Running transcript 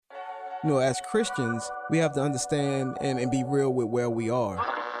As Christians, we have to understand and be real with where we are.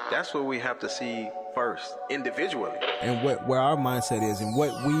 That's what we have to see first, individually. And where our mindset is and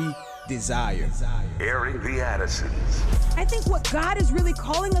what we desire. Airing the Addisons. I think what God is really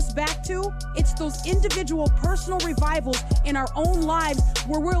calling us back to, it's those individual personal revivals in our own lives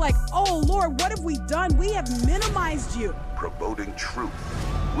where we're like, oh Lord, what have we done? We have minimized you. Promoting truth,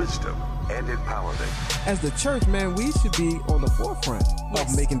 wisdom, and empowerment. As the church, man, we should be on the forefront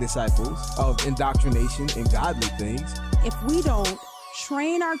of making disciples, of indoctrination and godly things. If we don't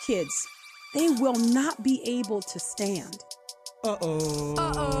train our kids, they will not be able to stand.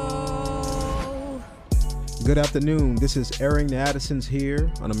 Good afternoon. This is Airing the Addisons here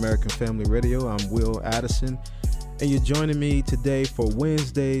on American Family Radio. I'm Will Addison, and you're joining me today for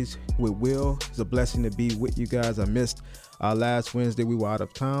Wednesdays with Will. It's a blessing to be with you guys. I missed last Wednesday. We were out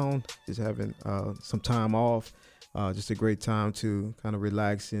of town, just having some time off. Just a great time to kind of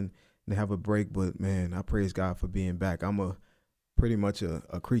relax and have a break. But man, I praise God for being back. I'm pretty much a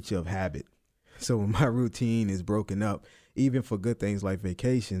creature of habit. So when my routine is broken up, even for good things like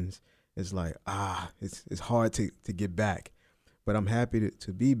vacations, it's like, it's hard to get back. But I'm happy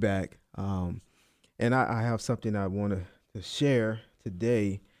to be back. And I have something I want to share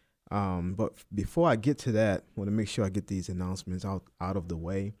today. But before I get to that, I want to make sure I get these announcements out of the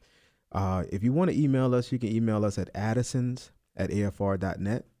way. If you want to email us, you can email us at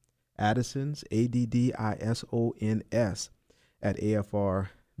addisons@afr.net. Addisons, ADDISONS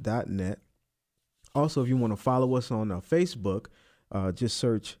 @afr.net. Also, if you want to follow us on Facebook, just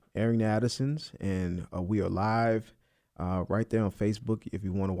search Airing the Addisons, and we are live right there on Facebook if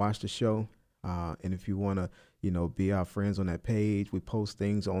you want to watch the show. And if you want to, be our friends on that page, we post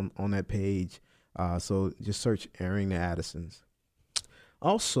things on that page. So just search Airing the Addisons.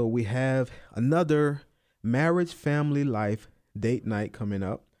 Also, we have another Marriage Family Life date night coming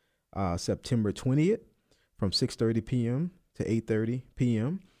up September 20th from 6:30 p.m. to 8:30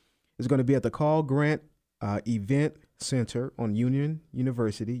 p.m. It's going to be at the Carl Grant Event Center on Union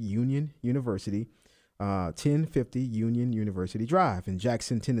University, 1050 Union University Drive in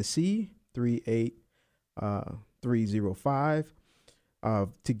Jackson, Tennessee, 38305.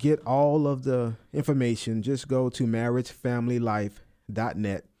 To get all of the information, just go to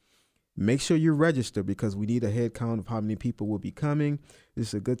marriagefamilylife.net. Make sure you register because we need a head count of how many people will be coming. This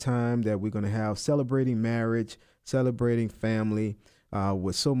is a good time that we're going to have celebrating marriage, celebrating family,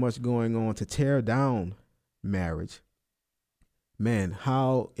 with so much going on to tear down marriage. Man,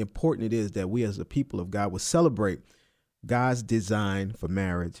 how important it is that we as the people of God will celebrate God's design for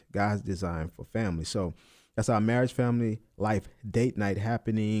marriage, God's design for family. So that's our Marriage Family Life date night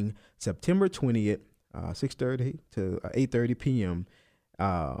happening September 20th, 6:30 to 8:30 p.m.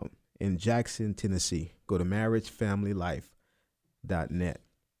 In Jackson, Tennessee. Go to marriagefamilylife.net.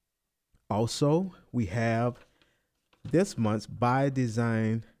 Also, we have this month's By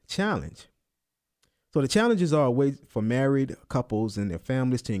Design Challenge. So the challenges are a way for married couples and their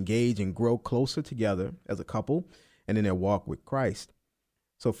families to engage and grow closer together as a couple and in their walk with Christ.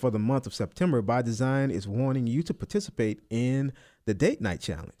 So for the month of September, By Design is wanting you to participate in the Date Night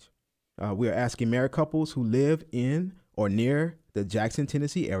Challenge. We are asking married couples who live in or near the Jackson,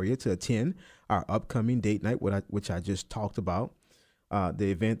 Tennessee area to attend our upcoming date night, which I just talked about.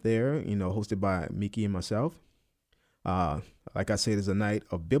 The event there, hosted by Mickey and myself. Like I said, is a night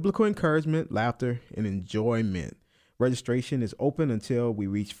of biblical encouragement, laughter, and enjoyment. Registration is open until we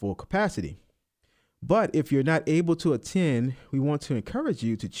reach full capacity. But if you're not able to attend, we want to encourage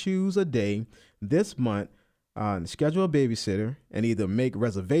you to choose a day this month, schedule a babysitter, and either make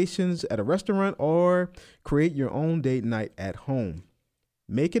reservations at a restaurant or create your own date night at home.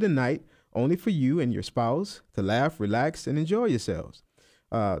 Make it a night only for you and your spouse to laugh, relax, and enjoy yourselves.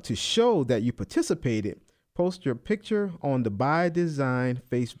 To show that you participated, post your picture on the By Design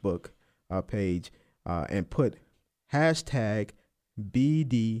Facebook page and put hashtag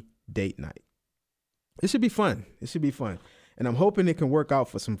BD Date Night. It should be fun. And I'm hoping it can work out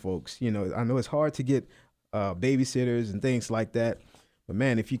for some folks. I know it's hard to get babysitters and things like that. But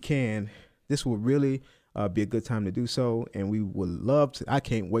man, if you can, this will really be a good time to do so. And we would love to. I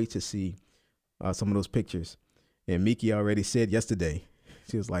can't wait to see some of those pictures. And Miki already said yesterday,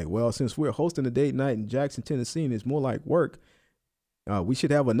 she was like, well, since we're hosting a date night in Jackson, Tennessee, and it's more like work, we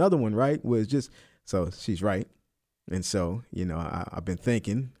should have another one, right? Where it's just, so she's right. And so, I've been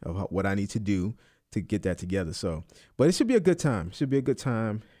thinking of what I need to do to get that together. So, but it should be a good time.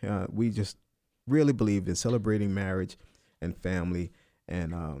 We just really believe in celebrating marriage and family.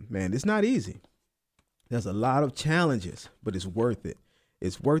 And man, it's not easy. There's a lot of challenges, but it's worth it.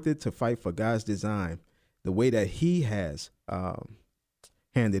 It's worth it to fight for God's design, the way that He has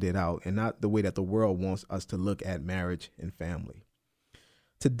handed it out, and not the way that the world wants us to look at marriage and family.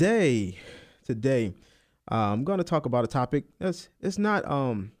 Today, I'm going to talk about a topic that's it's not.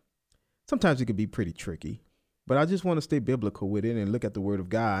 Sometimes it can be pretty tricky, but I just want to stay biblical with it and look at the Word of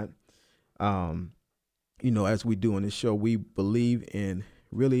God. As we do on this show, we believe in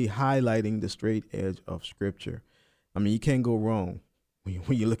really highlighting the straight edge of Scripture. I mean, you can't go wrong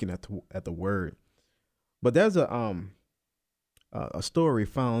when you're looking at the Word. But there's a story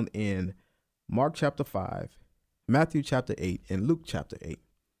found in Mark chapter 5, Matthew chapter 8, and Luke chapter 8.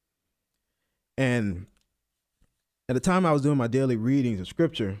 And at the time I was doing my daily readings of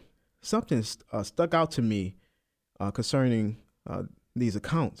Scripture, something stuck out to me concerning these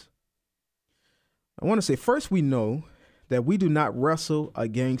accounts. I want to say, first, we know that we do not wrestle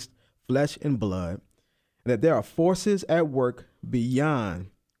against flesh and blood, and that there are forces at work beyond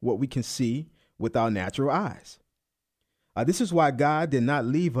what we can see with our natural eyes. This is why God did not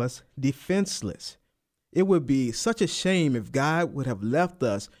leave us defenseless. It would be such a shame if God would have left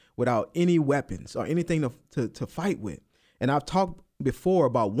us without any weapons or anything to fight with. And I've talked before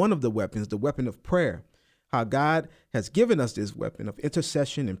about one of the weapons, the weapon of prayer, how God has given us this weapon of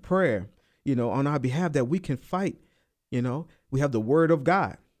intercession and prayer, on our behalf, that we can fight. We have the Word of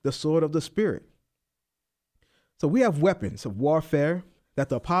God, the sword of the Spirit. So we have weapons of warfare that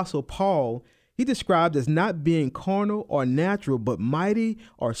the Apostle Paul, he described as not being carnal or natural, but mighty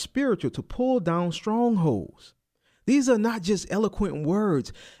or spiritual to pull down strongholds. These are not just eloquent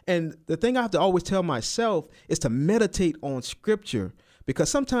words. And the thing I have to always tell myself is to meditate on Scripture,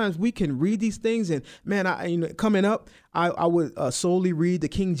 because sometimes we can read these things and, man, coming up, I would solely read the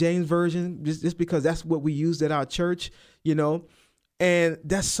King James Version just because that's what we used at our church, and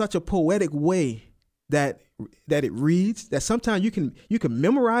that's such a poetic way that it reads, that sometimes you can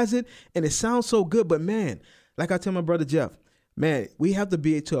memorize it and it sounds so good. But man, like I tell my brother Jeff, man, we have to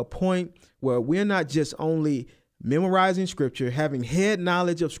be to a point where we're not just only memorizing Scripture, having head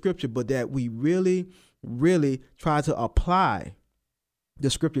knowledge of Scripture, but that we really, really try to apply the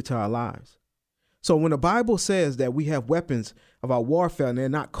Scripture to our lives. So when the Bible says that we have weapons of our warfare and they're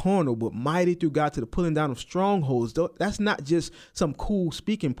not carnal, but mighty through God to the pulling down of strongholds, that's not just some cool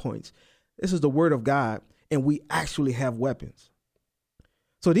speaking points. This is the Word of God, and we actually have weapons.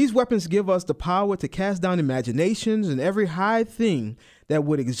 So these weapons give us the power to cast down imaginations and every high thing that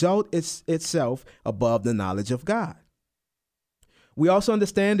would exalt itself above the knowledge of God. We also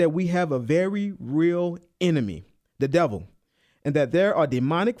understand that we have a very real enemy, the devil, and that there are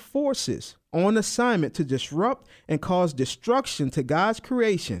demonic forces on assignment to disrupt and cause destruction to God's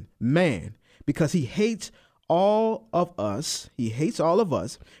creation, man, because he hates all of us. He hates all of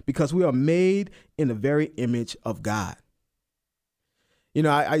us because we are made in the very image of God.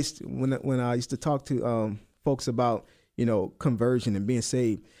 I used to, when I used to talk to folks about, conversion and being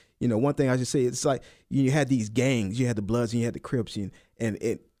saved, one thing I should say, it's like you had these gangs, you had the Bloods and you had the Crips, and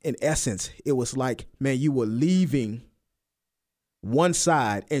in essence, it was like, man, you were leaving one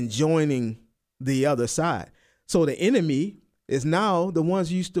side and joining the other side. So the enemy is now the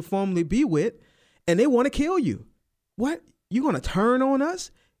ones you used to formerly be with, and they want to kill you. What? You going to turn on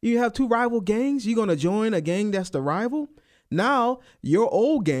us? You have two rival gangs? You going to join a gang that's the rival? Now your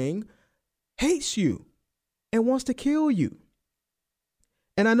old gang hates you and wants to kill you.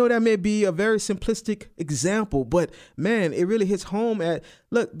 And I know that may be a very simplistic example, but man, it really hits home at,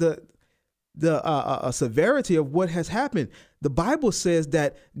 look, the severity of what has happened. The Bible says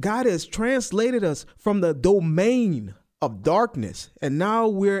that God has translated us from the domain of darkness, and now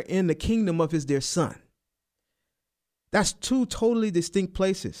we're in the kingdom of his dear Son. That's two totally distinct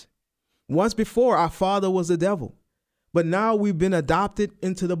places. Once before, our father was the devil, but now we've been adopted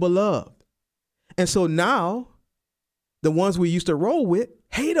into the beloved. And so now the ones we used to roll with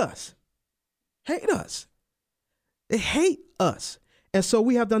hate us. Hate us. They hate us. And so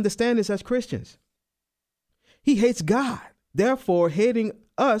we have to understand this as Christians. He hates God, therefore hating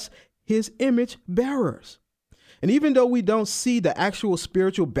us, his image bearers. And even though we don't see the actual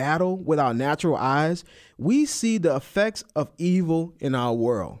spiritual battle with our natural eyes, we see the effects of evil in our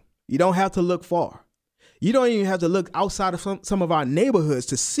world. You don't have to look far. You don't even have to look outside of some of our neighborhoods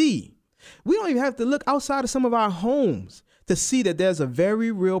to see. We don't even have to look outside of some of our homes to see that there's a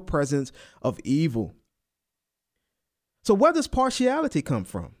very real presence of evil. So where does partiality come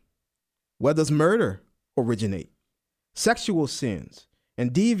from? Where does murder originate? Sexual sins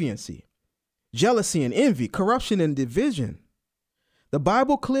and deviancy, jealousy and envy, corruption and division. The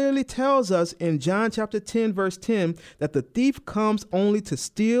Bible clearly tells us in John chapter 10, verse 10, that the thief comes only to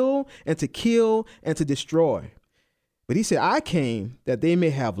steal and to kill and to destroy. But he said, I came that they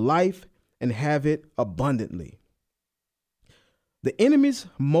may have life and have it abundantly. The enemy's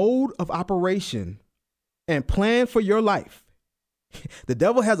mode of operation and plan for your life. The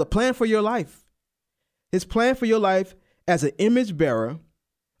devil has a plan for your life. His plan for your life as an image bearer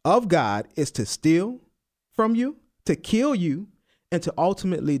of God is to steal from you, to kill you, and to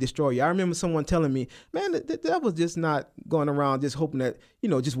ultimately destroy you. I remember someone telling me, man, the devil's just not going around just hoping that,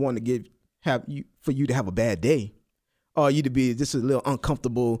 just wanting to for you to have a bad day, or you to be just a little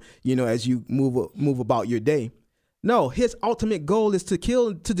uncomfortable, as you move about your day. No, his ultimate goal is to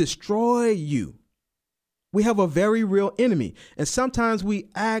kill, to destroy you. We have a very real enemy. And sometimes we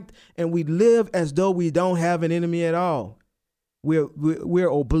act and we live as though we don't have an enemy at all. We're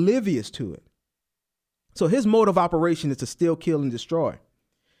oblivious to it. So his mode of operation is to steal, kill, and destroy.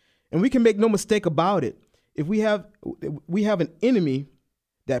 And we can make no mistake about it. If we have an enemy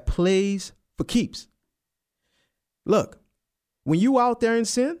that plays for keeps. Look, when you out there in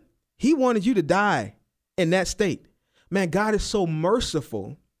sin, he wanted you to die in that state. Man, God is so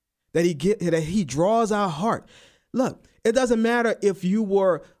merciful that he draws our heart. Look, it doesn't matter if you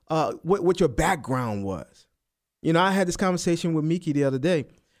were what your background was. I had this conversation with Miki the other day.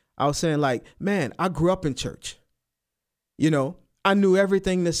 I was saying, like, man, I grew up in church. I knew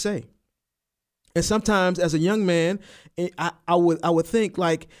everything to say. And sometimes as a young man, I would think,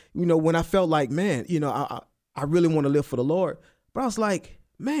 like, when I felt like, man, I really want to live for the Lord. But I was like,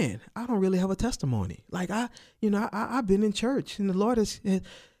 man, I don't really have a testimony. Like, I've been in church and the Lord has.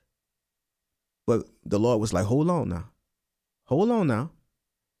 But the Lord was like, hold on now.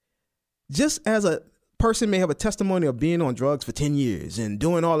 Just as a person may have a testimony of being on drugs for 10 years and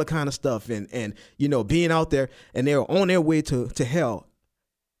doing all the kind of stuff and being out there and they're on their way to hell.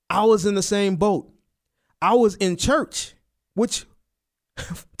 I was in the same boat. I was in church, which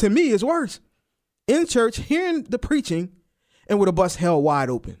to me is worse. In church, hearing the preaching and with a bus held wide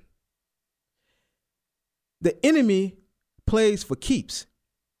open. The enemy plays for keeps.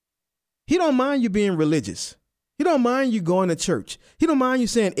 He don't mind you being religious. He don't mind you going to church. He don't mind you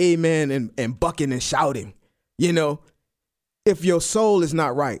saying amen and bucking and shouting. If your soul is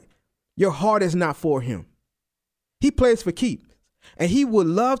not right, your heart is not for him. He plays for keeps. And he would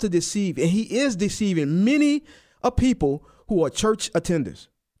love to deceive, and he is deceiving many of people who are church attenders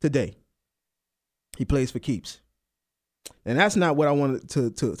today. He plays for keeps. And that's not what I wanted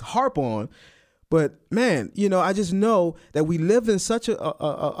to harp on. But man, I just know that we live in such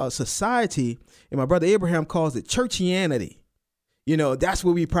a society, and my brother Abraham calls it churchianity. That's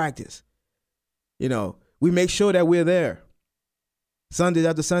what we practice. We make sure that we're there. Sunday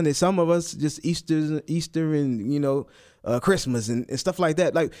after Sunday, some of us just Easter and, Christmas and stuff like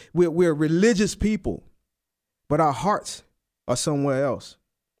that. Like we're religious people, but our hearts are somewhere else.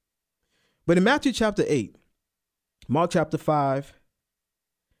 But in Matthew chapter 8, Mark chapter 5,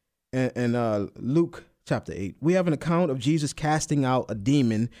 and Luke chapter 8, we have an account of Jesus casting out a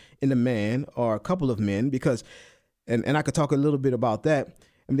demon in a man or a couple of men because, and I could talk a little bit about that.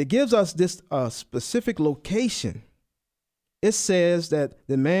 And it gives us this specific location. It says that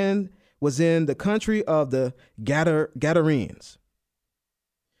the man was in the country of the Gadarenes.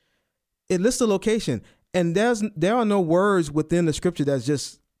 It lists the location, and there are no words within the scripture that's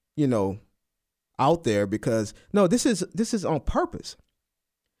just, out there because no, this is on purpose.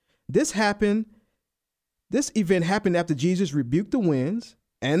 This event happened after Jesus rebuked the winds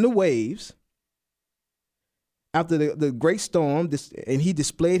and the waves after the great storm, and he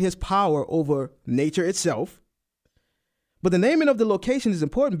displayed his power over nature itself. But the naming of the location is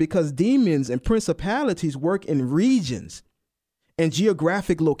important because demons and principalities work in regions and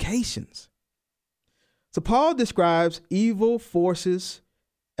geographic locations. So Paul describes evil forces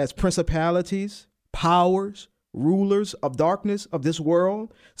as principalities, powers, rulers of darkness of this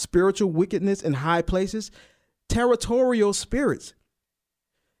world, spiritual wickedness in high places, territorial spirits.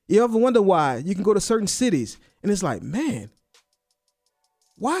 You ever wonder why you can go to certain cities and it's like, man,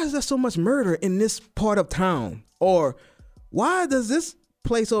 why is there so much murder in this part of town? Or why does this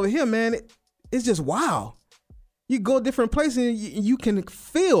place over here, man, it's just wow. You go different places and you can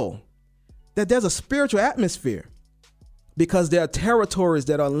feel that there's a spiritual atmosphere because there are territories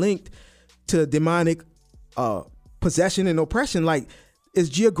that are linked to demonic possession and oppression, like it's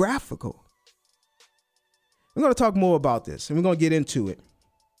geographical. We're going to talk more about this and we're going to get into it.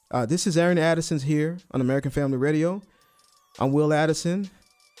 This is Aaron Addison's here on American Family Radio. I'm Will Addison.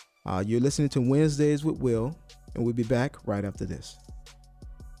 You're listening to Wednesdays with Will, and we'll be back right after this.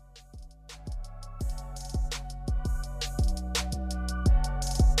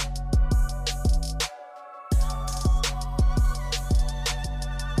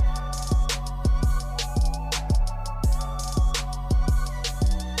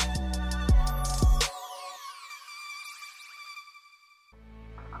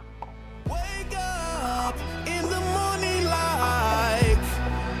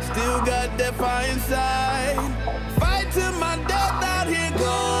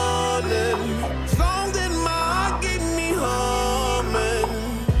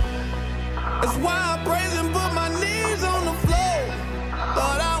 That's why I praise and put my knees on the floor.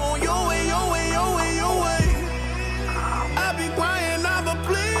 Lord, I want your way, your way, your way, your way. I be crying out, but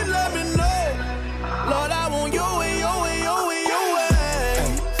please let me know. Lord, I want your way, your way, your way, your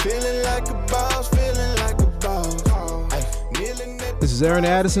way. Feeling like a boss, feeling like a boss. This is Aaron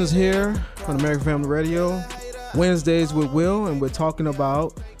Addison's here on American Family Radio, Wednesdays with Will, and we're talking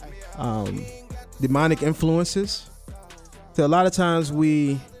about demonic influences. So a lot of times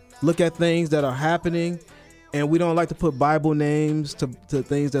we look at things that are happening and we don't like to put Bible names to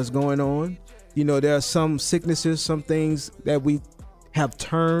things that's going on. You know, there are some sicknesses, some things that we have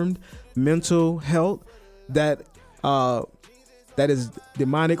termed mental health that is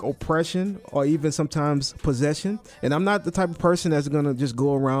demonic oppression or even sometimes possession. And I'm not the type of person that's going to just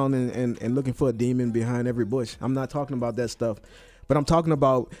go around and looking for a demon behind every bush. I'm not talking about that stuff, but I'm talking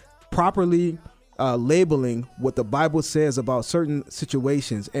about properly labeling what the Bible says about certain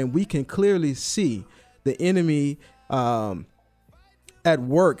situations. And we can clearly see the enemy at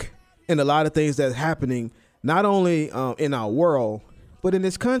work in a lot of things that's happening, not only in our world, but in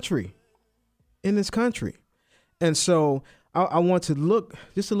this country. And so I want to look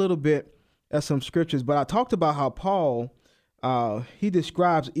just a little bit at some scriptures, but I talked about how Paul, he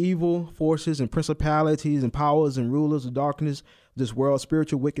describes evil forces and principalities and powers and rulers of darkness of this world,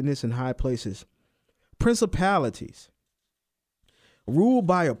 spiritual wickedness in high places. Principalities, ruled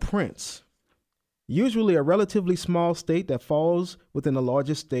by a prince, usually a relatively small state that falls within a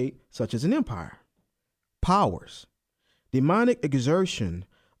larger state, such as an empire. Powers, demonic exertion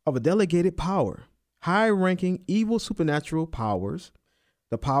of a delegated power, high-ranking evil supernatural powers,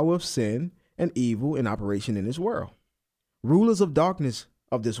 the power of sin and evil in operation in this world. Rulers of darkness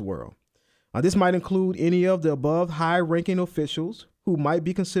of this world. This might include any of the above high-ranking officials who might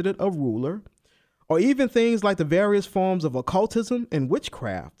be considered a ruler, or even things like the various forms of occultism and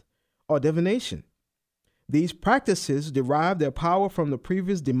witchcraft or divination. These practices derive their power from the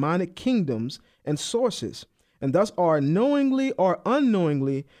previous demonic kingdoms and sources, and thus are knowingly or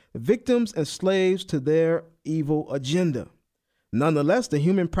unknowingly victims and slaves to their evil agenda. Nonetheless, the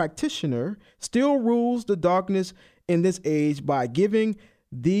human practitioner still rules the darkness in this age by giving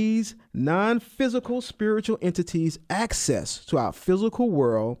these non-physical spiritual entities access to our physical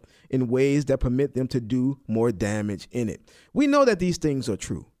world in ways that permit them to do more damage in it. We know that these things are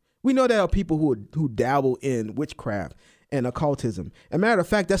true. We know there are people who dabble in witchcraft and occultism. As a matter of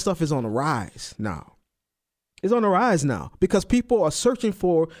fact, that stuff is on the rise now. It's on the rise now because people are searching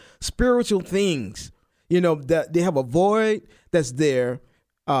for spiritual things. You know, that they have a void that's there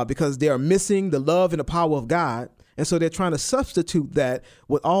because they are missing the love and the power of God. And so they're trying to substitute that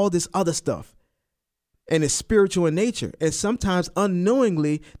with all this other stuff. And it's spiritual in nature. And sometimes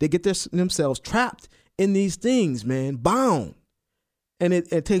unknowingly, they get themselves trapped in these things, man, bound. And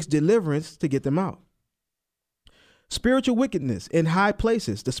it takes deliverance to get them out. Spiritual wickedness in high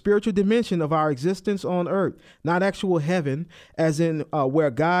places, the spiritual dimension of our existence on earth, not actual heaven, as in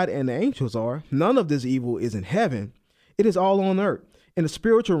where God and the angels are. None of this evil is in heaven. It is all on earth. In the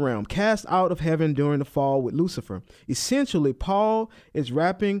spiritual realm, cast out of heaven during the fall with Lucifer. Essentially, Paul is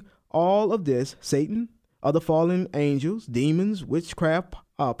wrapping all of this, Satan, other fallen angels, demons, witchcraft,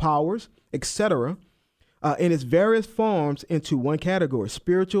 powers, etc., in its various forms into one category,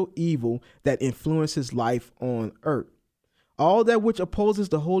 spiritual evil that influences life on earth. All that which opposes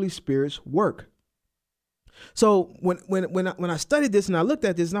the Holy Spirit's work. So when I studied this and I looked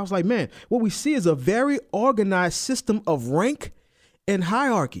at this and I was like, man, what we see is a very organized system of rank and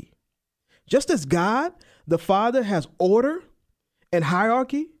hierarchy. Just as God, the Father, has order and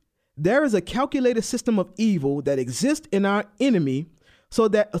hierarchy, there is a calculated system of evil that exists in our enemy. So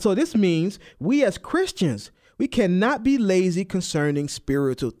this means we as Christians, we cannot be lazy concerning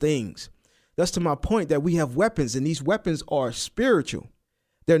spiritual things. That's to my point that we have weapons, and these weapons are spiritual.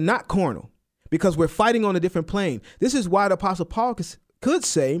 They're not carnal because we're fighting on a different plane. This is why the Apostle Paul could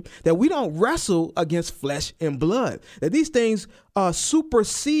say that we don't wrestle against flesh and blood, that these things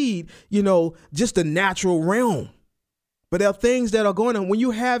supersede, just the natural realm. But there are things that are going on when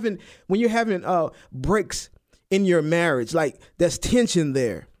you're having breaks in your marriage, like there's tension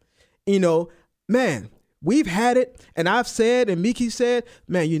there. Man, we've had it, and I've said, and Miki said,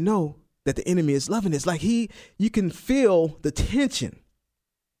 man, that the enemy is loving this. Like you can feel the tension.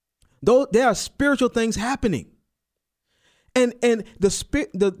 Though there are spiritual things happening. And those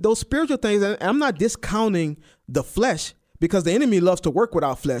spiritual things, and I'm not discounting the flesh, because the enemy loves to work with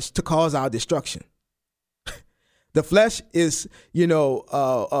our flesh to cause our destruction. The flesh is,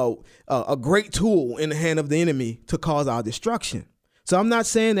 a great tool in the hand of the enemy to cause our destruction. So I'm not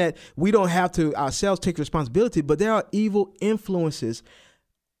saying that we don't have to ourselves take responsibility, but there are evil influences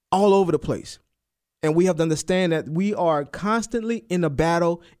all over the place. And we have to understand that we are constantly in a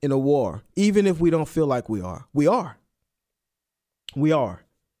battle, in a war, even if we don't feel like we are. We are. We are.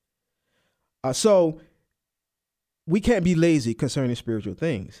 So we can't be lazy concerning spiritual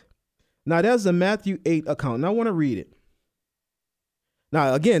things. Now, there's a Matthew 8 account, and I want to read it.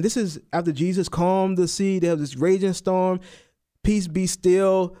 Now, again, this is after Jesus calmed the sea. There was this raging storm. Peace be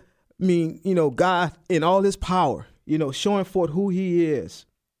still. I mean, God in all his power, showing forth who he is.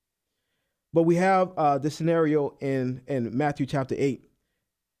 But we have the scenario in Matthew chapter 8.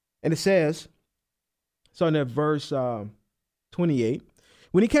 And it says, starting at verse 28,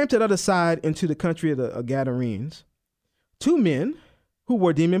 when he came to the other side into the country of the Gadarenes, 2 men who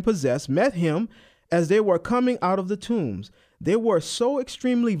were demon-possessed met him as they were coming out of the tombs. They were so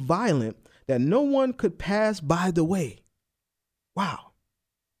extremely violent that no one could pass by the way. Wow.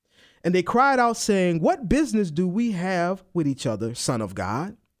 And they cried out, saying, "What business do we have with each other, Son of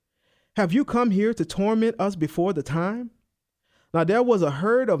God? Have you come here to torment us before the time?" Now there was a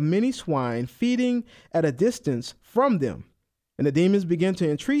herd of many swine feeding at a distance from them. And the demons began to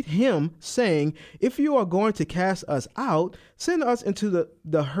entreat him, saying, "If you are going to cast us out, send us into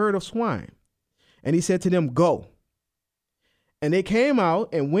the herd of swine." And he said to them, "Go." And they came out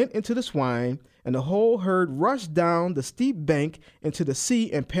and went into the swine, and the whole herd rushed down the steep bank into the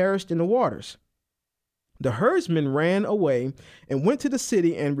sea and perished in the waters. The herdsmen ran away and went to the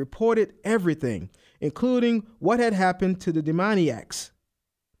city and reported everything, including what had happened to the demoniacs.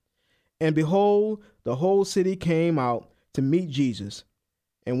 And behold, the whole city came out to meet Jesus.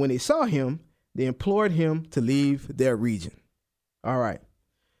 And when they saw him, they implored him to leave their region. All right.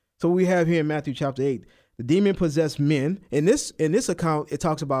 So we have here in Matthew chapter 8, the demon-possessed men. In this account, it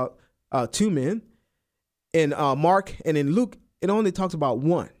talks about 2 men. In Mark and in Luke, it only talks about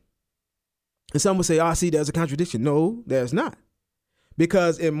 1. And some will say, see, there's a contradiction. No, there's not.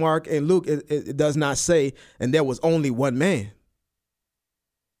 Because in Mark and Luke, it does not say, and there was only 1 man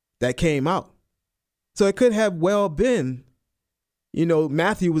that came out. So it could have well been,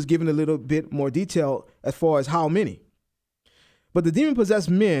 Matthew was given a little bit more detail as far as how many. But the demon-possessed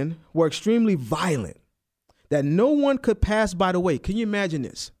men were extremely violent, that no one could pass by the way. Can you imagine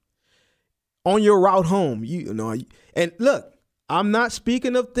this? On your route home, and look, I'm not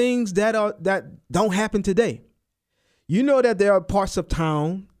speaking of things that don't happen today. You know that there are parts of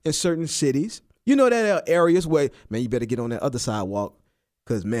town in certain cities. You know that there are areas where, man, you better get on that other sidewalk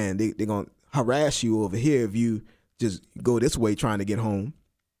because, man, they're going to harass you over here if you just go this way trying to get home.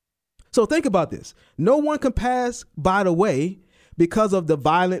 So think about this. No one can pass by the way because of the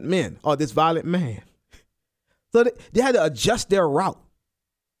violent men or this violent man. So they had to adjust their route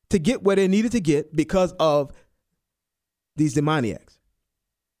to get where they needed to get because of these demoniacs.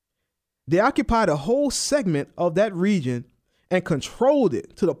 They occupied a whole segment of that region and controlled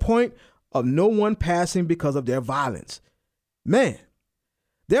it to the point of no one passing because of their violence. Man,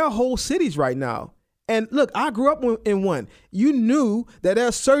 there are whole cities right now. And look, I grew up in one. You knew that there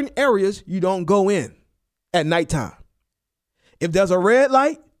are certain areas you don't go in at nighttime. If there's a red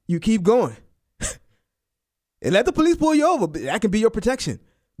light, you keep going. And let the police pull you over. That can be your protection.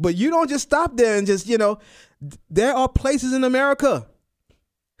 But you don't just stop there and just, there are places in America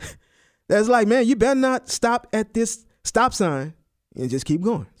that's like, man, you better not stop at this stop sign and just keep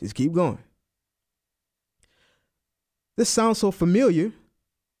going. Just keep going. This sounds so familiar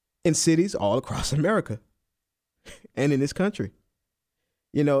in cities all across America and in this country.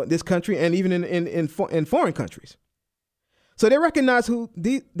 This country and even in foreign countries. So they recognized who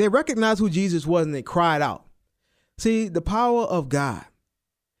Jesus was and they cried out. See, the power of God.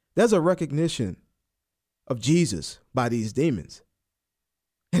 There's a recognition of Jesus by these demons.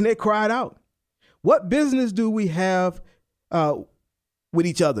 And they cried out, "What business do we have with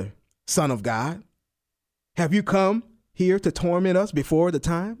each other, Son of God? Have you come here to torment us before the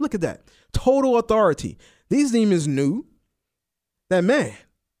time?" Look at that. Total authority. These demons knew that, man,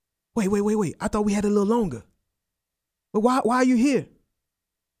 wait. I thought we had a little longer. But why are you here?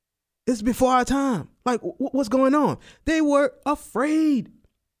 It's before our time. Like, what's going on? They were afraid.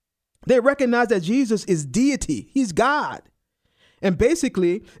 They recognized that Jesus is deity. He's God. And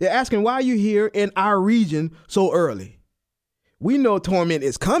basically, they're asking, why are you here in our region so early? We know torment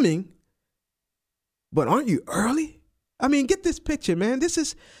is coming, but aren't you early? I mean, get this picture, man.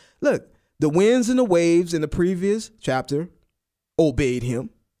 Look, the winds and the waves in the previous chapter obeyed him.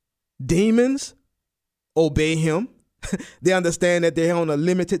 Demons obey him. They understand that they're on a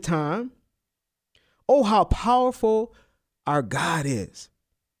limited time. Oh, how powerful our God is.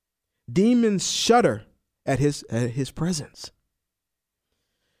 Demons shudder at his presence.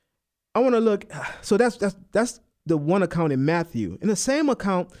 I want to look. So that's the one account in Matthew. In the same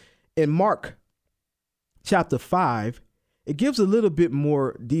account in Mark, chapter 5, it gives a little bit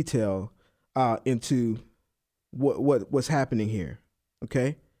more detail into what's happening here.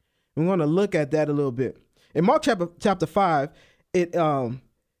 Okay, we're going to look at that a little bit. In Mark chapter 5,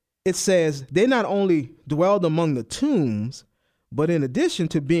 it says they not only dwelled among the tombs, but in addition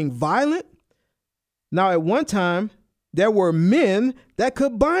to being violent, now at one time there were men that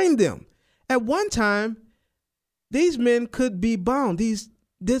could bind them. At one time, these men could be bound.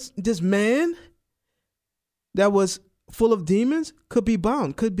 This man that was full of demons could be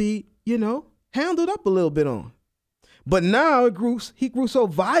bound, could be, handled up a little bit on. But now he grew so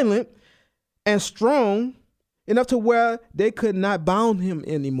violent and strong enough to where they could not bound him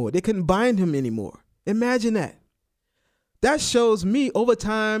anymore. They couldn't bind him anymore. Imagine that. That shows me over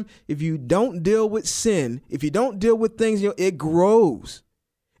time, if you don't deal with sin, if you don't deal with things, it grows,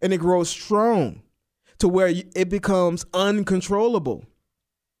 and it grows strong to where it becomes uncontrollable.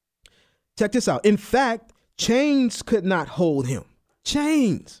 Check this out. In fact, chains could not hold him.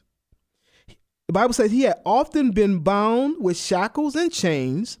 Chains. The Bible says he had often been bound with shackles and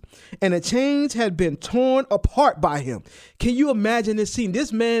chains, and the chains had been torn apart by him. Can you imagine this scene?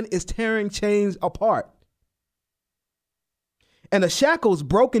 This man is tearing chains apart. And the shackles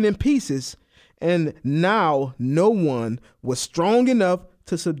broken in pieces, and now no one was strong enough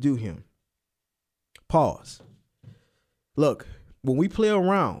to subdue him. Pause. Look, when we play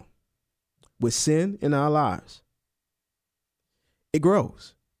around with sin in our lives, it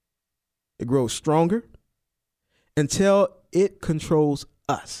grows. It grows stronger until it controls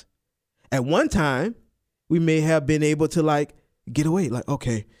us. At one time, we may have been able to get away.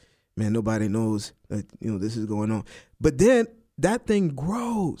 Okay, man, nobody knows that, this is going on. But then that thing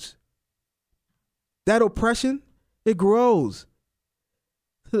grows. That oppression, it grows.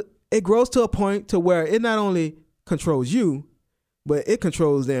 It grows to a point to where it not only controls you, but it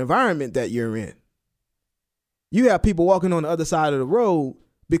controls the environment that you're in. You have people walking on the other side of the road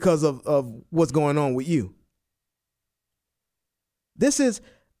because of what's going on with you. This is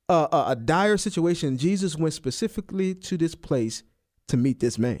a dire situation. Jesus went specifically to this place to meet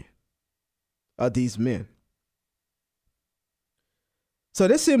this man, these men. So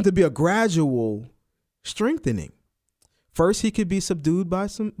there seemed to be a gradual strengthening. First, he could be subdued by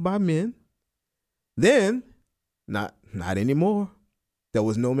men. Then, not anymore. There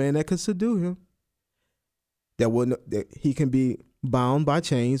was no man that could subdue him. He can be bound by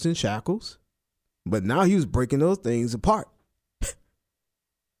chains and shackles. But now he was breaking those things apart.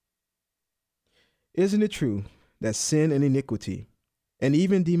 Isn't it true that sin and iniquity and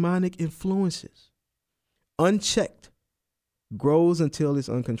even demonic influences, unchecked, grows until it's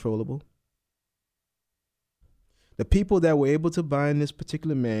uncontrollable? The people that were able to bind this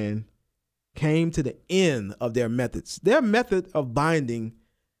particular man came to the end of their methods. Their method of binding,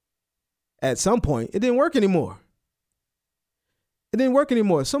 at some point, it didn't work anymore. It didn't work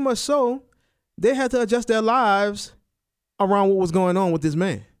anymore. So much so, they had to adjust their lives around what was going on with this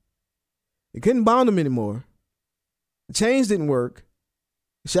man. They couldn't bound him anymore. The chains didn't work.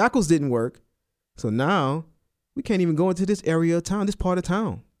 The shackles didn't work. So now we can't even go into this area of town, this part of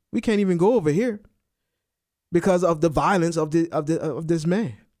town. We can't even go over here because of the violence of this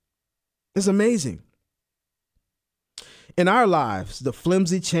man. It's amazing. In our lives, the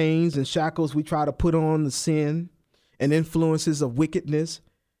flimsy chains and shackles we try to put on the sin and influences of wickedness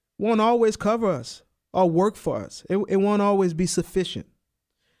won't always cover us or work for us. It won't always be sufficient.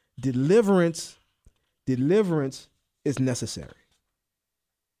 Deliverance is necessary.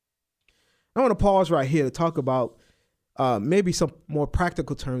 I want to pause right here to talk about maybe some more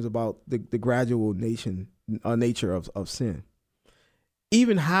practical terms about the gradual nature of sin.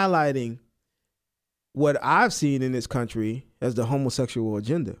 Even highlighting what I've seen in this country as the homosexual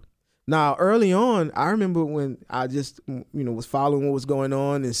agenda. Now, early on, I remember when I just, was following what was going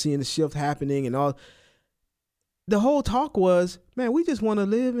on and seeing the shift happening and all. The whole talk was, man, we just want to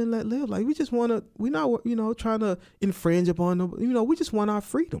live and let live. Like, we just want to, we're not, trying to infringe upon them. We just want our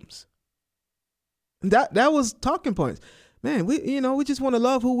freedoms. That was talking points. Man, we just want to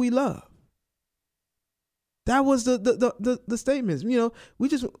love who we love. That was the statements. We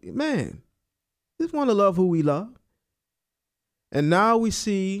just want to love who we love. And now we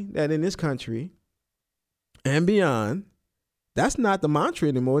see that in this country and beyond, that's not the mantra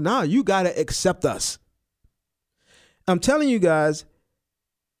anymore. Now you got to accept us. I'm telling you guys,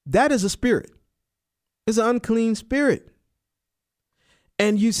 that is a spirit. It's an unclean spirit.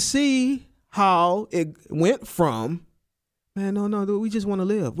 And you see how it went from, man, no, we just want to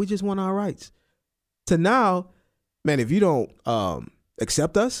live. We just want our rights. To now, man, if you don't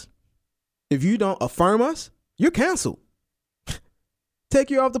accept us, if you don't affirm us, you're canceled. Take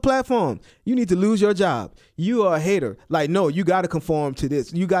you off the platform. You need to lose your job. You are a hater. Like, no, you got to conform to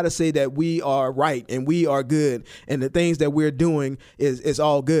this. You got to say that we are right and we are good and the things that we're doing is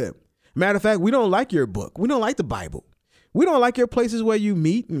all good. Matter of fact, we don't like your book. We don't like the Bible. We don't like your places where you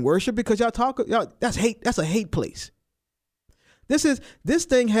meet and worship because that's hate. That's a hate place. This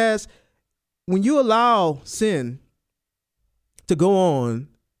thing has, when you allow sin to go on,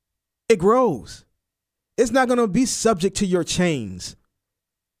 it grows. It's not going to be subject to your chains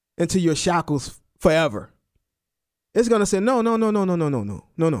and to your shackles forever. It's going to say, no.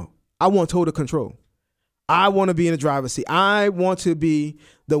 I want total control. I want to be in the driver's seat. I want to be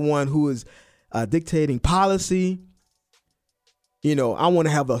the one who is dictating policy. You know, I want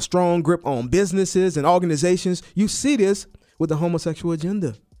to have a strong grip on businesses and organizations. You see this with the homosexual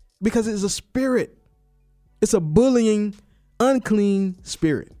agenda because it's a spirit. It's a bullying, unclean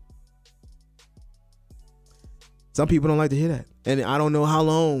spirit. Some people don't like to hear that. And I don't know how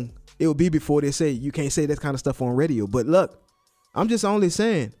long it will be before they say you can't say that kind of stuff on radio. But look, I'm just only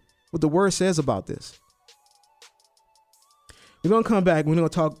saying what the word says about this. We're going to come back. We're going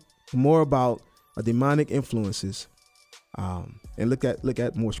to talk more about demonic influences and look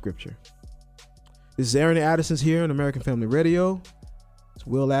at more scripture. This is Aaron Addison's here on American Family Radio. It's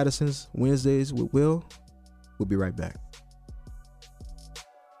Will Addison's Wednesdays with Will. We'll be right back.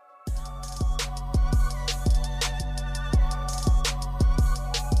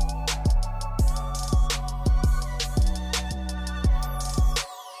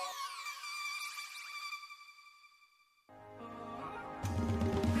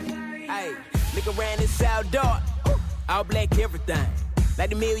 Dark, all black everything,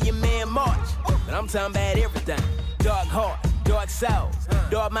 like the Million Man March, but I'm talking about everything. Dark heart, dark souls,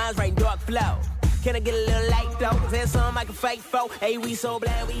 dark minds writing dark flows. Can I get a little light though? Is that something I can fight for? Hey, we so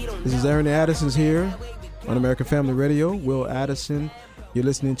glad we don't. This is Aaron Addison's here on American Family Radio. Will Addison, you're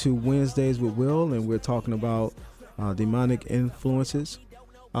listening to Wednesdays with Will, and we're talking about demonic influences.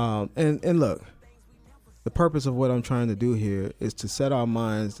 And look, the purpose of what I'm trying to do here is to set our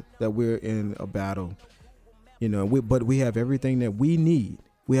minds that we're in a battle. You know, but we have everything that we need.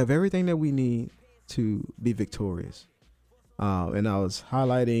 We have everything that we need to be victorious. And I was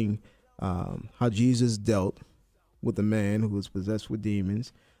highlighting how Jesus dealt with the man who was possessed with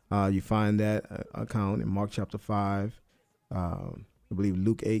demons. You find that account in Mark chapter 5, I believe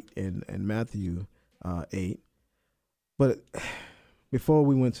Luke 8 and Matthew 8. But before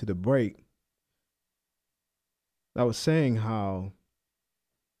we went to the break, I was saying how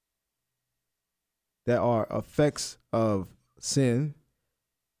there are effects of sin,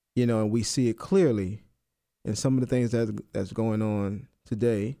 you know, and we see it clearly in some of the things that's going on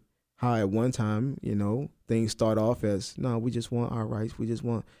today. How at one time, you know, things start off as, no, we just want our rights. We just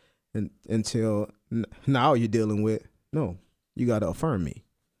want, until now you're dealing with, no, you got to affirm me.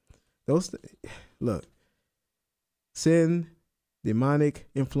 Look, sin, demonic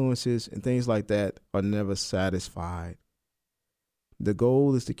influences and things like that are never satisfied. The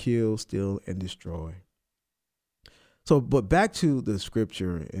goal is to kill, steal, and destroy. So, but back to the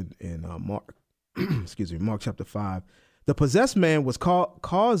scripture in Mark, Mark chapter 5. The possessed man was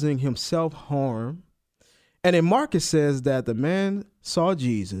causing himself harm. And in Mark, it says that the man saw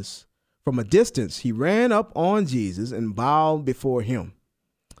Jesus from a distance. He ran up on Jesus and bowed before him.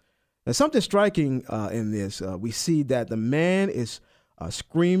 And something striking in this, we see that the man is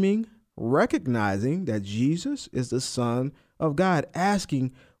screaming, recognizing that Jesus is the Son of God,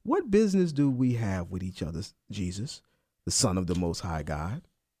 asking, what business do we have with each other, Jesus, the Son of the Most High God?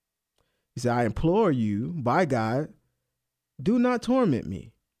 He said, I implore you, by God, do not torment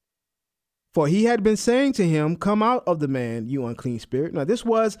me. For he had been saying to him, come out of the man, you unclean spirit. Now, this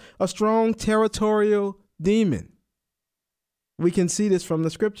was a strong territorial demon. We can see this from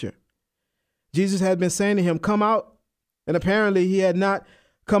the scripture. Jesus had been saying to him, come out. And apparently he had not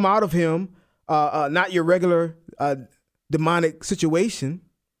come out of him, not your regular demonic situation.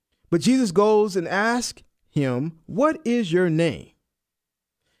 But Jesus goes and asks him, what is your name?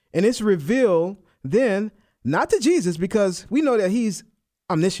 And it's revealed then, not to Jesus, because we know that he's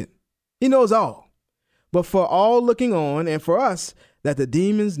omniscient. He knows all. But for all looking on, and for us, that the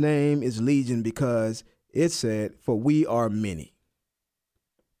demon's name is Legion, because it said, for we are many.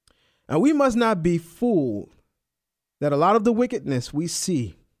 And we must not be fooled that a lot of the wickedness we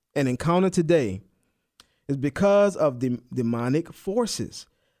see and encounter today is because of the demonic forces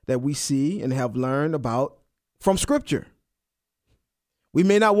that we see and have learned about from Scripture. We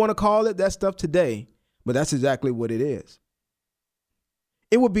may not want to call it that stuff today, but that's exactly what it is.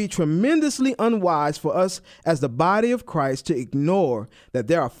 It would be tremendously unwise for us as the body of Christ to ignore that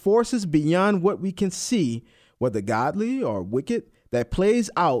there are forces beyond what we can see, whether godly or wicked, that plays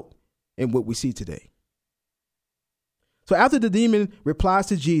out in what we see today. So after the demon replies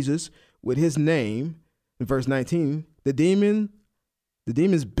to Jesus with his name, in verse 19, the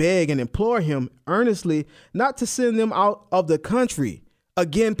demons beg and implore him earnestly not to send them out of the country,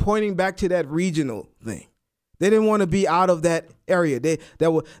 again pointing back to that regional thing. They didn't want to be out of that area.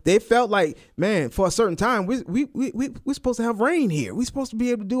 They felt like, man, for a certain time, we're supposed to have reign here. We're supposed to be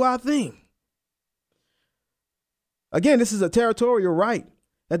able to do our thing. Again, this is a territorial right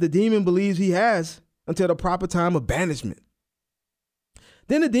that the demon believes he has until the proper time of banishment.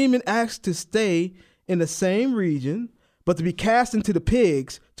 Then the demon asks to stay in the same region, but to be cast into the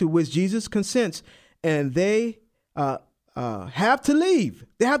pigs, to which Jesus consents, and they have to leave.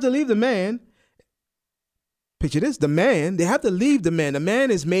 They have to leave the man. Picture this, the man, they have to leave the man. The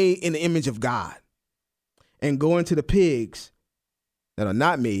man is made in the image of God, and go into the pigs that are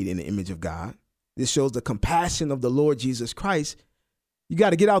not made in the image of God. This shows the compassion of the Lord Jesus Christ. You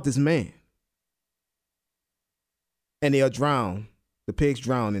got to get out this man. And they are drowned. The pigs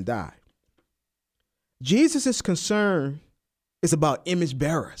drown and die. Jesus' concern is about image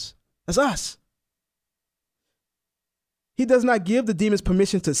bearers. That's us. He does not give the demons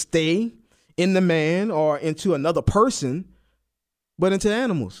permission to stay in the man or into another person, but into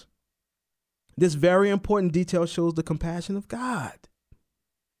animals. This very important detail shows the compassion of God.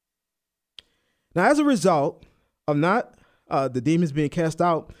 Now, as a result of not the demons being cast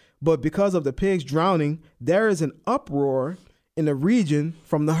out, but because of the pigs drowning, there is an uproar in the region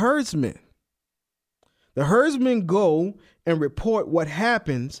from the herdsmen. The herdsmen go and report what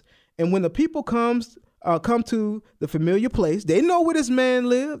happens, and when the people come to the familiar place, they know where this man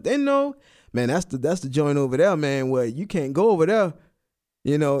lived. They know, man, that's the joint over there, man, where you can't go over there.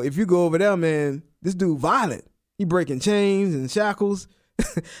 You know, if you go over there, man, this dude violent. He breaking chains and shackles.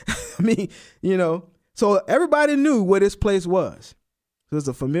 I mean, you know, so everybody knew where this place was. So it's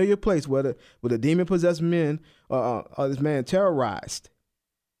a familiar place where the demon-possessed men, this man terrorized.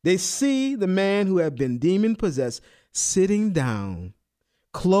 They see the man who had been demon-possessed sitting down,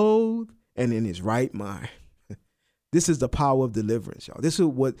 clothed, and in his right mind. This is the power of deliverance, y'all. This is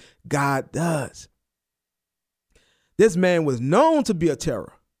what God does. This man was known to be a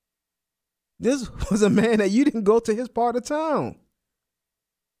terror. This was a man that you didn't go to his part of town.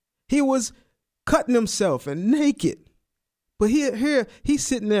 He was cutting himself and naked. But here he's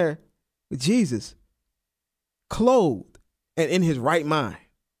sitting there with Jesus, clothed and in his right mind.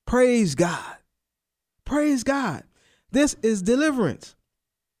 Praise God. Praise God. This is deliverance.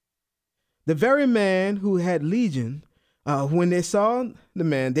 The very man who had legion, when they saw the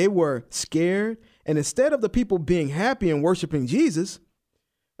man, they were scared. And instead of the people being happy and worshiping Jesus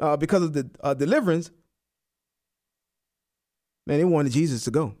because of the deliverance, man, they wanted Jesus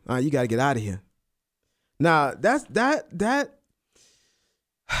to go. You got to get out of here. Now, that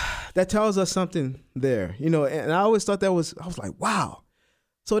tells us something there, you know, and I always thought I was like, wow.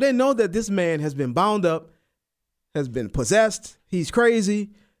 So they know that this man has been bound up, has been possessed. He's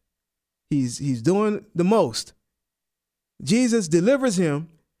crazy. He's doing the most. Jesus delivers him,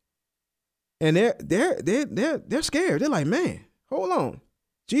 and they're scared. They're like, man, hold on.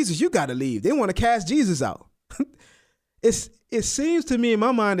 Jesus, you got to leave. They want to cast Jesus out. It seems to me in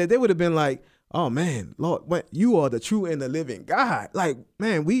my mind that they would have been like, oh man, Lord, you are the true and the living God. Like,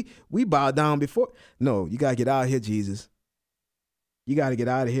 man, we bow down before. No, you got to get out of here, Jesus. You got to get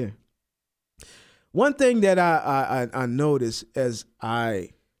out of here. One thing that I noticed as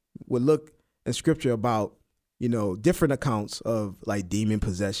I would look in scripture about, you know, different accounts of like demon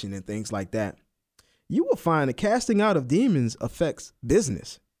possession and things like that, you will find the casting out of demons affects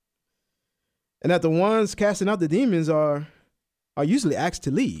business. And that the ones casting out the demons are usually asked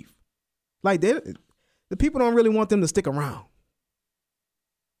to leave. Like the people don't really want them to stick around.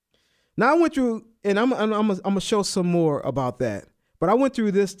 Now I went through, and I'm gonna show some more about that. But I went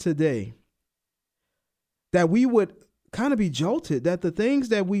through this today, that we would kind of be jolted that the things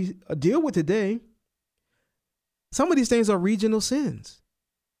that we deal with today, some of these things are regional sins.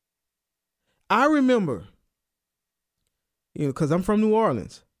 I remember, you know, because I'm from New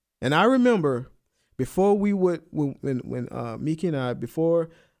Orleans, and I remember before we would, when Miki and I, before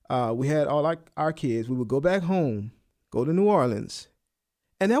we had all our kids, we would go back home, go to New Orleans,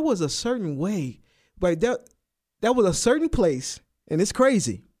 and that was a certain way, but that was a certain place, and it's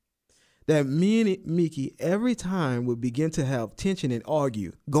crazy, that me and Miki every time would begin to have tension and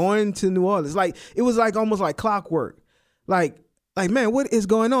argue going to New Orleans. Like, it was like almost like clockwork. Like, man, what is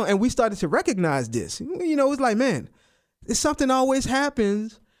going on? And we started to recognize this. You know, it's like, man, something always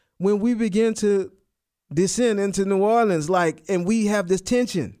happens when we begin to descend into New Orleans, like, and we have this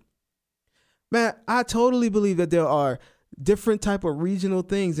tension. Man, I totally believe that there are different type of regional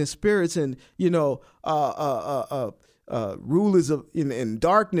things and spirits and, rulers of in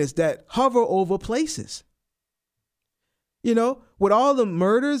darkness that hover over places. With all the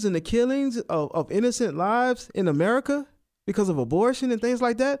murders and the killings of innocent lives in America because of abortion and things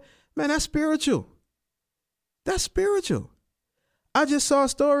like that, man, that's spiritual. That's spiritual. I just saw a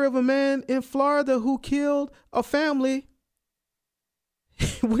story of a man in Florida who killed a family,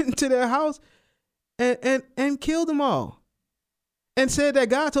 went into their house and killed them all and said that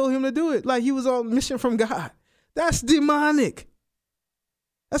God told him to do it, like he was on mission from God. That's demonic.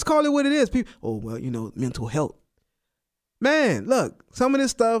 Let's call it what it is. People, mental health. Man, look, some of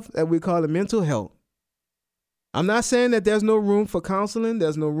this stuff that we call it mental health, I'm not saying that there's no room for counseling.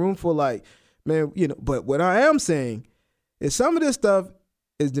 There's no room for but what I am saying is some of this stuff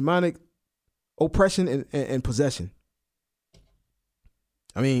is demonic oppression and possession.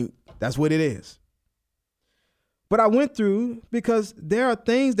 I mean, that's what it is. But I went through because there are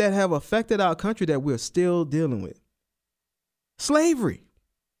things that have affected our country that we're still dealing with. Slavery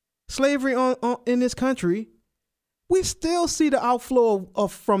in this country, we still see the outflow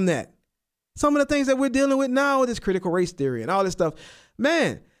from that. Some of the things that we're dealing with now, this critical race theory and all this stuff,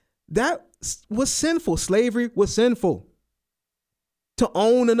 man, that was sinful. Slavery was sinful. To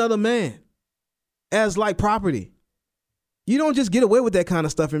own another man as like property. You don't just get away with that kind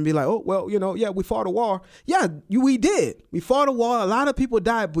of stuff and be like, oh, well, we fought a war. Yeah, we did. We fought a war. A lot of people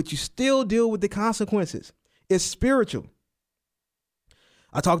died, but you still deal with the consequences. It's spiritual.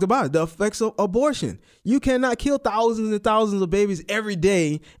 I talked about it, the effects of abortion. You cannot kill thousands and thousands of babies every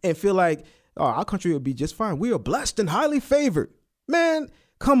day and feel like, oh, our country will be just fine. We are blessed and highly favored. Man,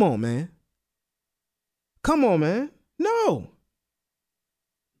 come on, man. Come on, man. No.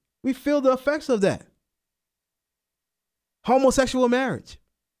 We feel the effects of that. Homosexual marriage.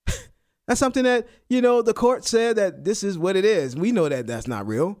 That's something that, the court said that this is what it is. We know that that's not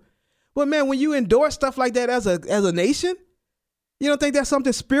real. But man, when you endorse stuff like that as a nation, you don't think there's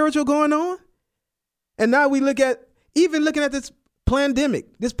something spiritual going on? And now we looking at this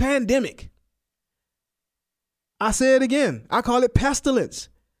pandemic. I say it again. I call it pestilence.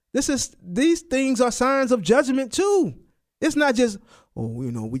 These things are signs of judgment too. It's not just,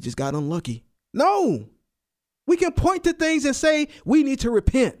 we just got unlucky. No. We can point to things and say we need to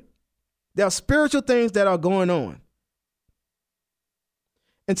repent. There are spiritual things that are going on.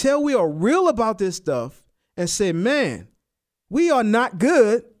 Until we are real about this stuff and say, man, we are not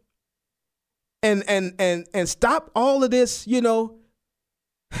good, and stop all of this,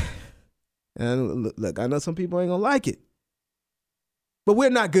 And look, I know some people ain't gonna like it, but we're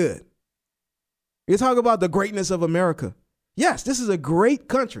not good. You talk about the greatness of America. Yes, this is a great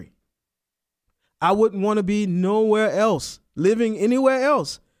country. I wouldn't want to be nowhere else, living anywhere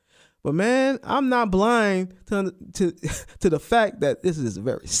else. But man, I'm not blind to the fact that this is a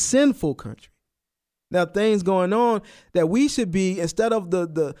very sinful country. There are things going on that we should be, instead of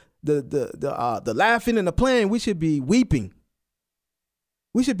the laughing and the playing, we should be weeping.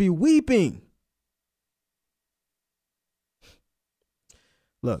 We should be weeping.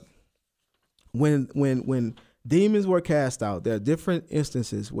 Look, when demons were cast out, there are different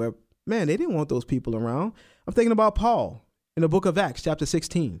instances where, man, they didn't want those people around. I'm thinking about Paul in the book of Acts, chapter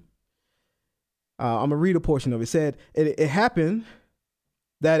 16. I'm going to read a portion of it. It said, it happened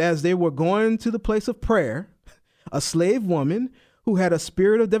that as they were going to the place of prayer, a slave woman who had a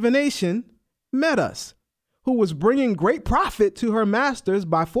spirit of divination met us, who was bringing great profit to her masters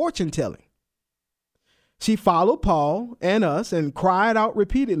by fortune telling. She followed Paul and us and cried out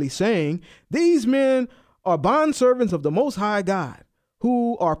repeatedly, saying, "These men are bondservants of the Most High God,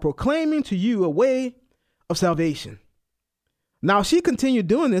 who are proclaiming to you a way of salvation." Now she continued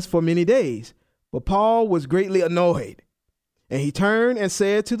doing this for many days, but Paul was greatly annoyed. And he turned and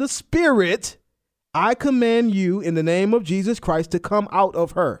said to the spirit, "I command you in the name of Jesus Christ to come out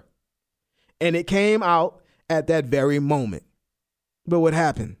of her." And it came out at that very moment. But what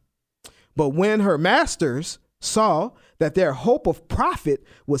happened? But when her masters saw that their hope of profit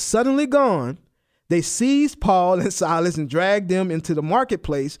was suddenly gone, they seized Paul and Silas and dragged them into the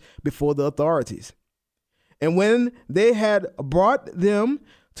marketplace before the authorities. And when they had brought them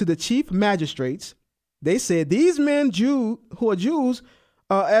to the chief magistrates, they said, "These men, who are Jews,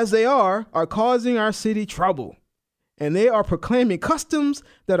 as they are causing our city trouble. And they are proclaiming customs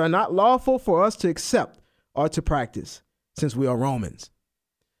that are not lawful for us to accept or to practice, since we are Romans."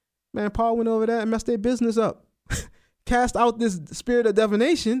 Man, Paul went over there and messed their business up. Cast out this spirit of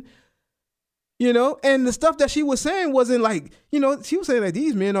divination, and the stuff that she was saying wasn't like, she was saying that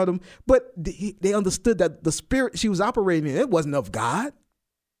these men are them, but they understood that the spirit she was operating in, it wasn't of God.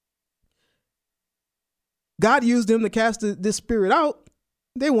 God used them to cast this spirit out.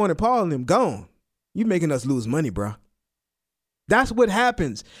 They wanted Paul and them gone. You making us lose money, bro. That's what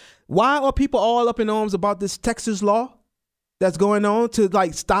happens. Why are people all up in arms about this Texas law that's going on to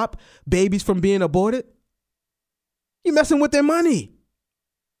like stop babies from being aborted? You messing with their money.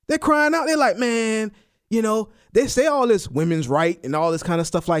 They're crying out. They're like, man, you know, they say all this women's right and all this kind of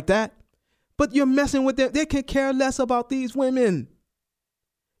stuff like that, but you're messing with them. They can care less about these women.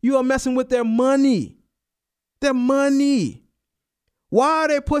 You are messing with their money. Their money. Why are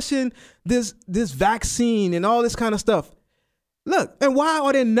they pushing this vaccine and all this kind of stuff? Look, and why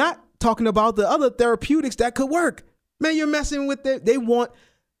are they not talking about the other therapeutics that could work? Man, you're messing with them. They want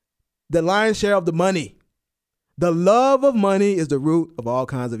the lion's share of the money. The love of money is the root of all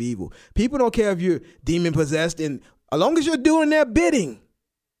kinds of evil. People don't care if you're demon possessed, and as long as you're doing their bidding,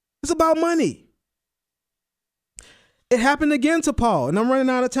 it's about money. It happened again to Paul, and I'm running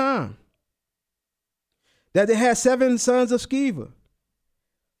out of time. That they had 7 sons of Sceva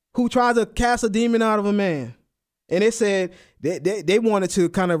who tried to cast a demon out of a man. And they said they wanted to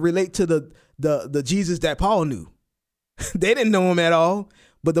kind of relate to the Jesus that Paul knew. They didn't know him at all.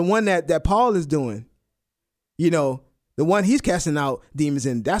 But the one that Paul is doing, you know, the one he's casting out demons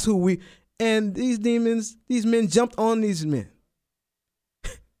in, that's who we, and these men jumped on these men.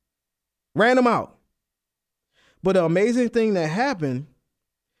 Ran them out. But the amazing thing that happened,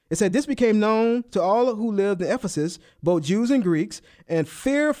 it said this became known to all who lived in Ephesus, both Jews and Greeks, and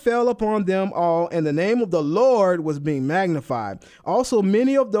fear fell upon them all, and the name of the Lord was being magnified. Also,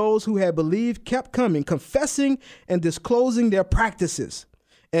 many of those who had believed kept coming, confessing and disclosing their practices.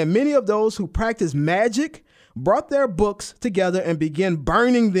 And many of those who practiced magic brought their books together and began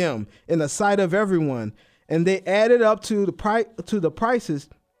burning them in the sight of everyone. And they added up to the prices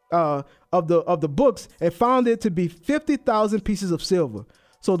of the books and found it to be 50,000 pieces of silver.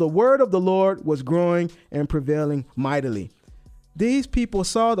 So the word of the Lord was growing and prevailing mightily. These people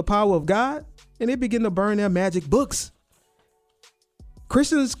saw the power of God and they began to burn their magic books.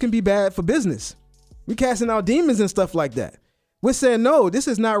 Christians can be bad for business. We're casting out demons and stuff like that. We're saying, no, this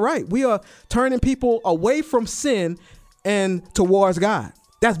is not right. We are turning people away from sin and towards God.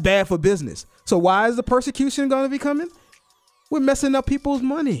 That's bad for business. So why is the persecution going to be coming? We're messing up people's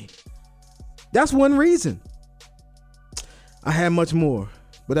money. That's one reason. I had much more,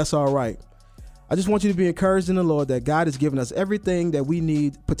 but that's all right. I just want you to be encouraged in the Lord that God has given us everything that we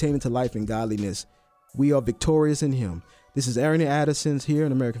need pertaining to life and godliness. We are victorious in him. This is Aaron Addison's here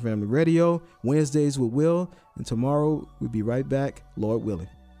on American Family Radio, Wednesdays with Will, and tomorrow we'll be right back, Lord willing.